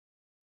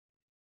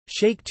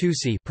Shaykh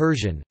Tusi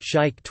Persian,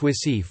 Shaykh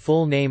Tusi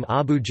full name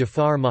Abu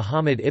Jafar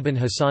Muhammad ibn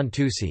Hassan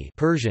Tusi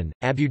Persian,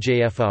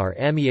 Abujafar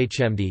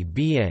Mehmd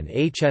bn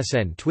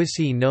Hsn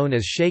Tusi known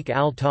as Shaykh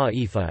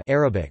al-Ta'ifa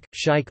Arabic,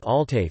 Shaykh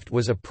al-Taift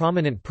was a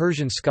prominent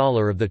Persian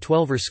scholar of the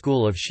Twelver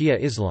school of Shia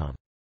Islam.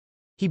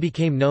 He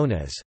became known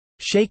as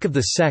Shaykh of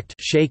the sect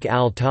Shaykh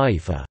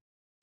al-Ta'ifa.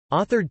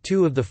 Authored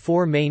two of the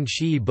four main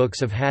Shi'i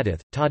books of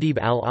hadith, Tadib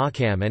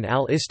al-Ahkam and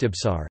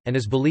al-Istibsar, and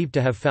is believed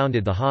to have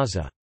founded the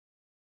Haza.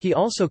 He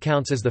also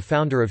counts as the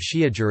founder of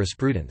Shia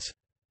jurisprudence.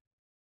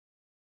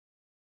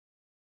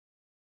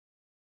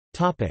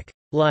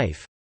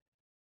 Life.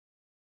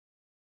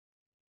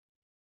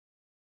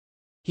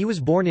 He was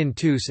born in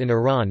Tus in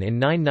Iran in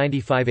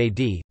 995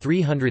 AD,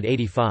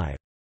 385.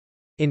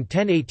 In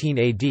 1018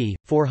 AD,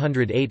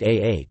 408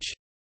 AH.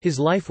 His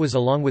life was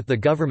along with the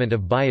government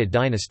of Buyid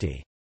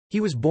dynasty. He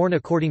was born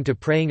according to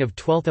praying of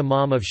 12th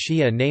Imam of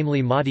Shia,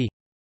 namely Mahdi.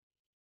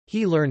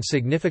 He learned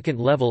significant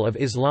level of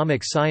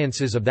Islamic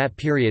sciences of that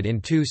period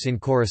in Tus in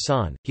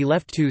Khorasan. He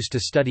left Tus to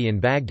study in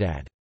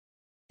Baghdad.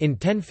 In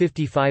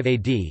 1055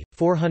 AD,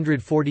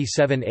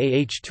 447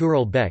 AH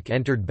Tughril Bek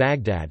entered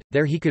Baghdad,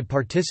 there he could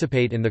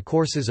participate in the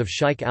courses of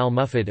Shaykh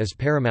al-Mufid as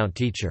paramount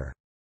teacher.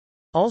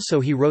 Also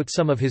he wrote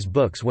some of his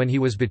books when he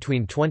was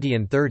between 20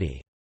 and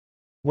 30.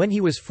 When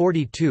he was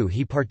 42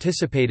 he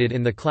participated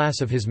in the class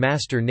of his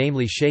master,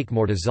 namely Shaykh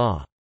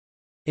Murtaza.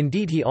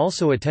 Indeed he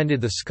also attended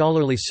the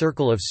scholarly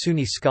circle of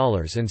Sunni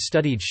scholars and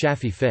studied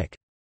Shafi fiqh.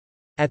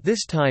 At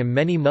this time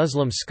many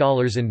Muslim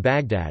scholars in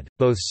Baghdad,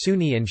 both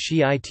Sunni and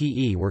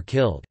Shiite, were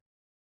killed.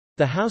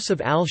 The house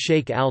of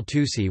al-Shaykh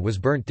al-Tusi was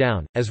burnt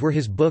down, as were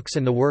his books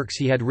and the works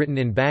he had written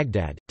in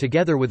Baghdad,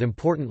 together with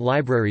important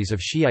libraries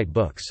of Shiite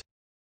books.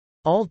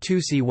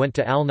 Al-Tusi went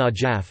to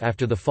al-Najaf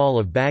after the fall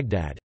of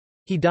Baghdad.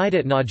 He died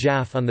at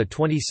Najaf on the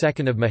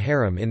 22nd of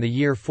Muharram in the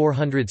year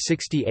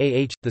 460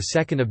 AH, the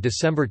 2nd of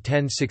December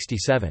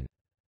 1067.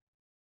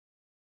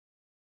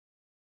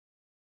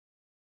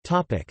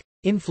 Topic: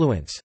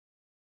 Influence.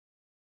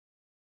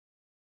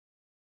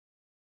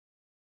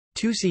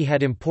 Tusi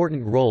had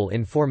important role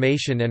in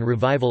formation and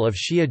revival of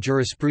Shia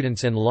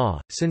jurisprudence and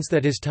law, since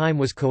that his time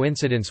was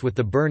coincidence with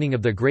the burning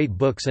of the great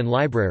books and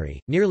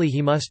library. Nearly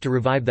he must to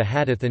revive the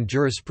hadith and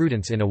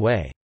jurisprudence in a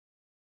way.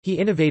 He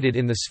innovated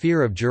in the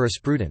sphere of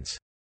jurisprudence.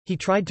 He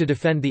tried to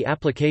defend the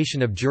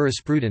application of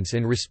jurisprudence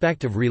in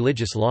respect of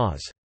religious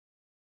laws.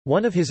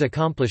 One of his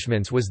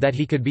accomplishments was that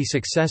he could be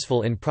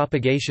successful in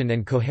propagation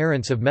and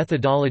coherence of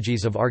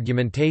methodologies of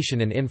argumentation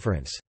and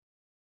inference.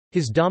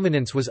 His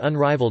dominance was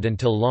unrivaled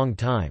until long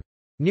time.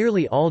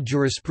 Nearly all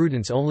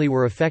jurisprudence only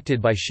were affected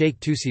by Shaykh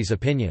Tusi's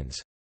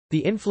opinions.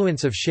 The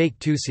influence of Shaykh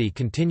Tusi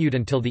continued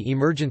until the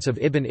emergence of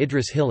Ibn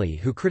Idris Hilli,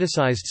 who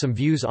criticized some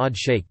views od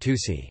Shaykh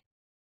Tusi.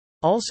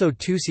 Also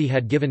Tusi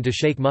had given to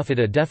Shaykh Mufid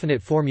a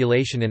definite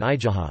formulation in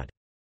ijtihad.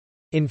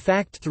 In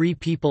fact 3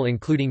 people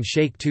including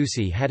Shaykh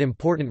Tusi had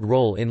important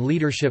role in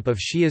leadership of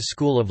Shia's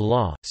school of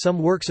law. Some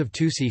works of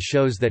Tusi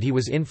shows that he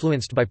was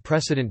influenced by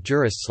precedent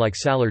jurists like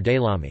Salar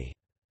Daylami.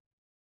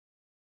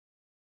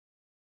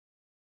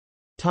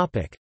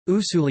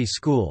 Usuli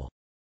school.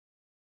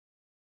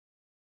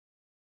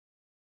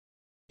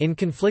 In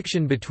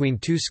confliction between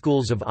two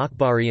schools of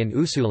Akhbari and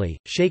Usuli,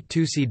 Shaykh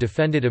Tusi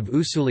defended of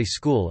Usuli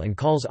school and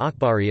calls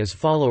Akhbari as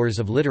followers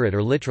of literate or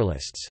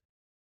literalists.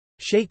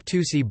 Shaykh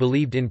Tusi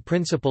believed in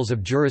principles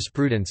of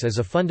jurisprudence as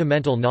a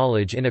fundamental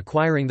knowledge in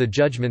acquiring the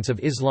judgments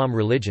of Islam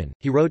religion.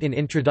 He wrote in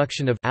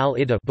introduction of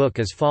Al-Ida book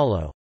as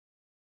follow: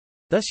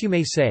 Thus you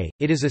may say,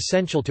 it is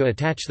essential to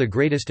attach the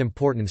greatest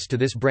importance to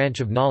this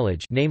branch of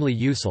knowledge, namely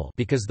usul,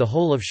 because the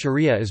whole of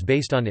Sharia is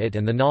based on it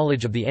and the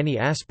knowledge of the any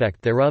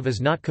aspect thereof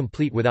is not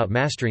complete without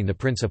mastering the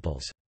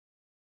principles.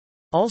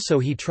 Also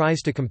he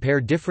tries to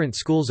compare different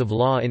schools of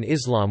law in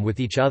Islam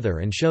with each other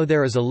and show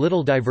there is a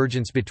little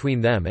divergence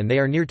between them and they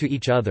are near to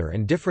each other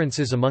and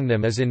differences among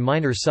them as in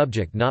minor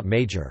subject not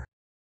major.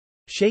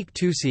 Shaykh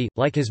Tusi,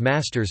 like his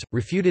masters,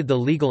 refuted the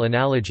legal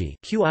analogy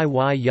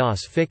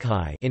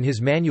in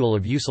his Manual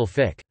of Usul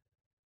Fiqh.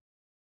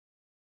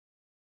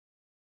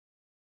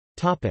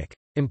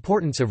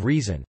 Importance of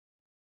reason.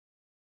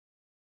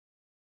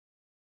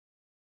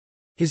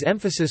 His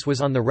emphasis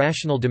was on the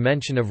rational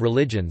dimension of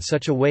religion,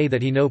 such a way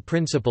that he know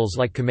principles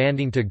like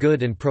commanding to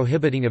good and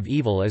prohibiting of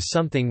evil as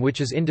something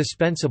which is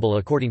indispensable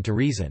according to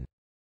reason.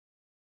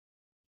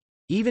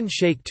 Even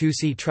Shaykh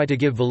Tusi tried to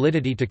give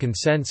validity to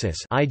consensus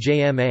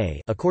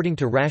according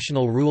to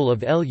rational rule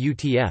of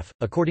Lutf.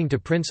 According to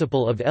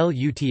principle of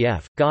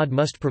Lutf, God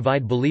must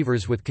provide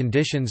believers with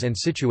conditions and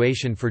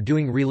situation for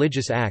doing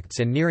religious acts,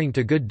 and nearing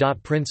to good.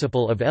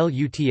 Principle of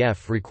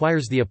Lutf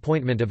requires the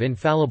appointment of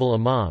infallible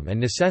imam and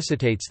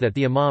necessitates that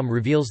the imam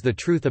reveals the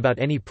truth about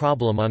any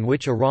problem on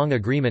which a wrong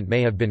agreement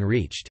may have been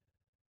reached.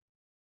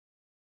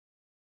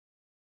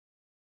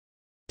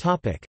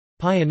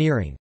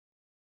 Pioneering.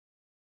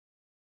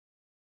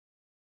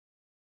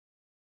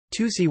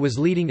 Tusi was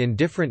leading in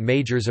different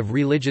majors of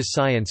religious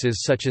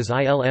sciences such as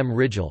Ilm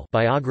Rijal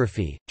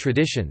biography,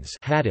 traditions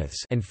hadiths,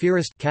 and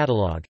Firist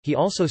catalog. He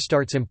also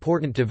starts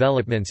important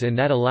developments in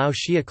that allow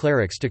Shia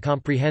clerics to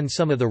comprehend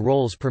some of the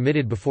roles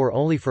permitted before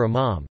only for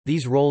imam.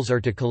 These roles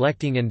are to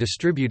collecting and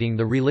distributing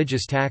the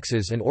religious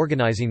taxes and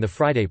organizing the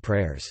Friday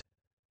prayers.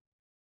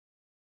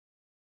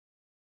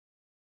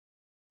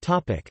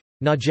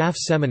 Najaf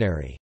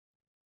Seminary.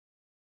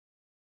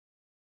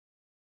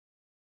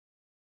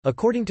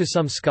 According to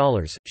some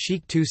scholars,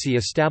 Shaykh Tusi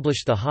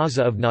established the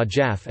Haza of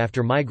Najaf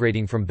after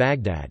migrating from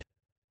Baghdad.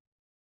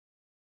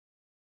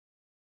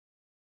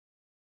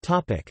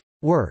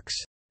 Works.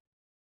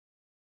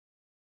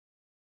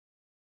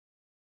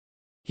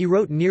 He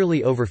wrote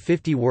nearly over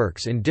 50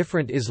 works in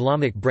different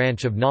Islamic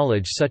branch of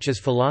knowledge such as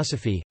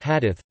philosophy,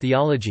 hadith,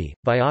 theology,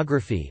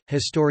 biography,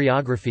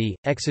 historiography,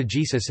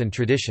 exegesis and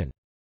tradition.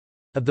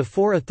 Of the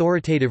 4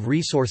 authoritative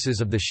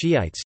resources of the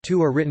Shiites,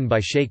 2 are written by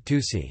Shaykh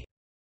Tusi.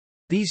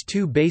 These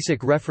 2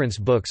 basic reference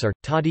books are,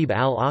 Tadib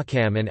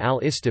al-Ahkam and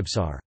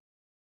al-Istibsar.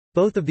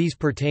 Both of these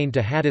pertain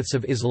to hadiths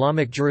of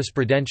Islamic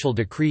jurisprudential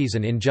decrees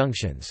and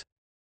injunctions.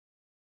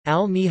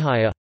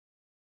 Al-Nihaya,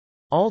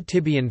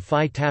 Al-Tibyan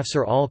fi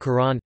Tafsir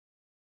al-Quran,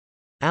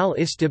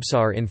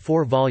 Al-Istibsar in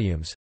 4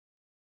 volumes,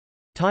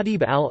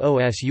 Tadib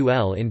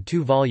al-Osul in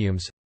 2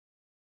 volumes,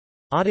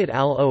 Audit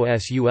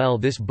al-Osul.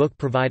 This book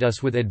provide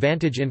us with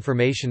advantage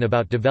information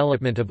about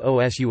development of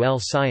Osul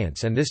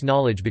science and this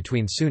knowledge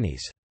between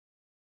Sunnis.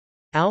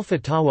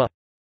 Al-Fatawa,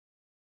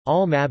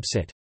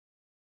 Al-Mabsit,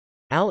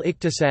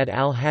 Al-Iqtisad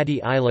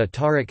al-Hadi ila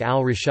Tariq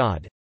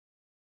al-Rashad,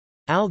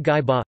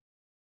 Al-Ghaiba,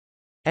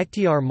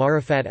 Ekhtiyar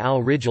Marifat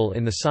al-Rijal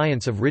in the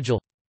science of Rijal.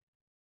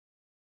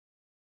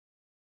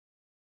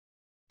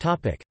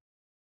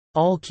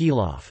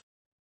 Al-Khilaf.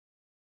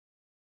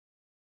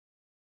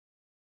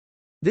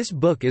 This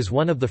book is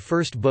one of the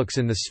first books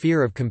in the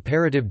sphere of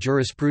comparative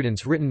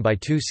jurisprudence written by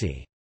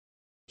Tusi.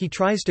 He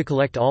tries to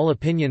collect all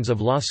opinions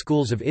of law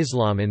schools of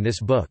Islam in this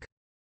book.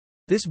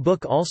 This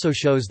book also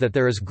shows that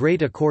there is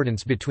great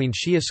accordance between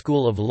Shia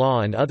school of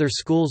law and other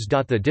schools.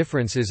 The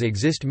differences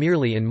exist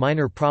merely in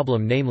minor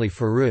problem, namely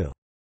furu'.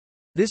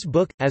 This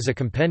book, as a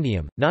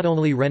compendium, not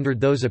only rendered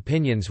those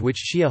opinions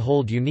which Shia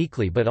hold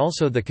uniquely but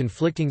also the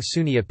conflicting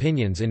Sunni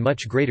opinions in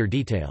much greater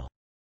detail.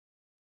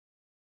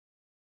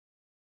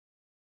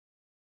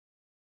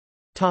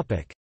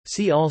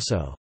 See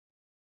also: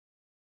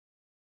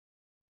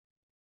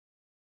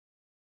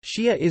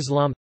 Shia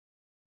Islam,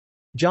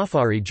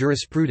 Jafari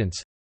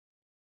jurisprudence,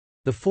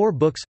 The 4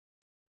 books,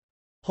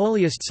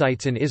 Holiest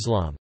sites in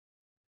Islam,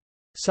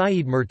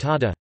 Sayyid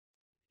Murtada,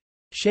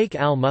 Sheikh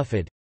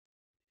al-Mufid,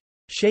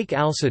 Sheikh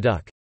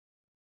al-Saduq,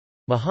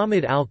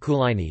 Muhammad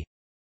al-Kulaini,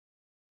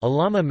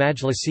 Allama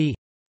Majlisi,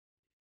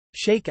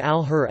 Sheikh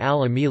al-Hur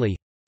al-Amili,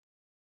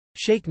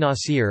 Sheikh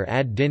Nasir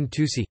ad-Din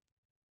Tusi.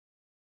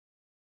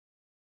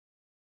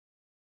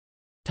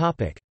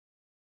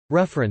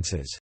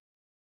 References.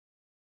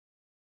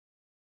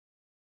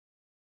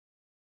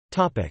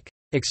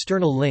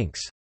 External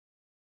links.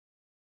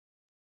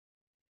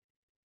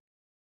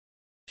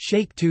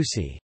 Shaykh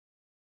Tusi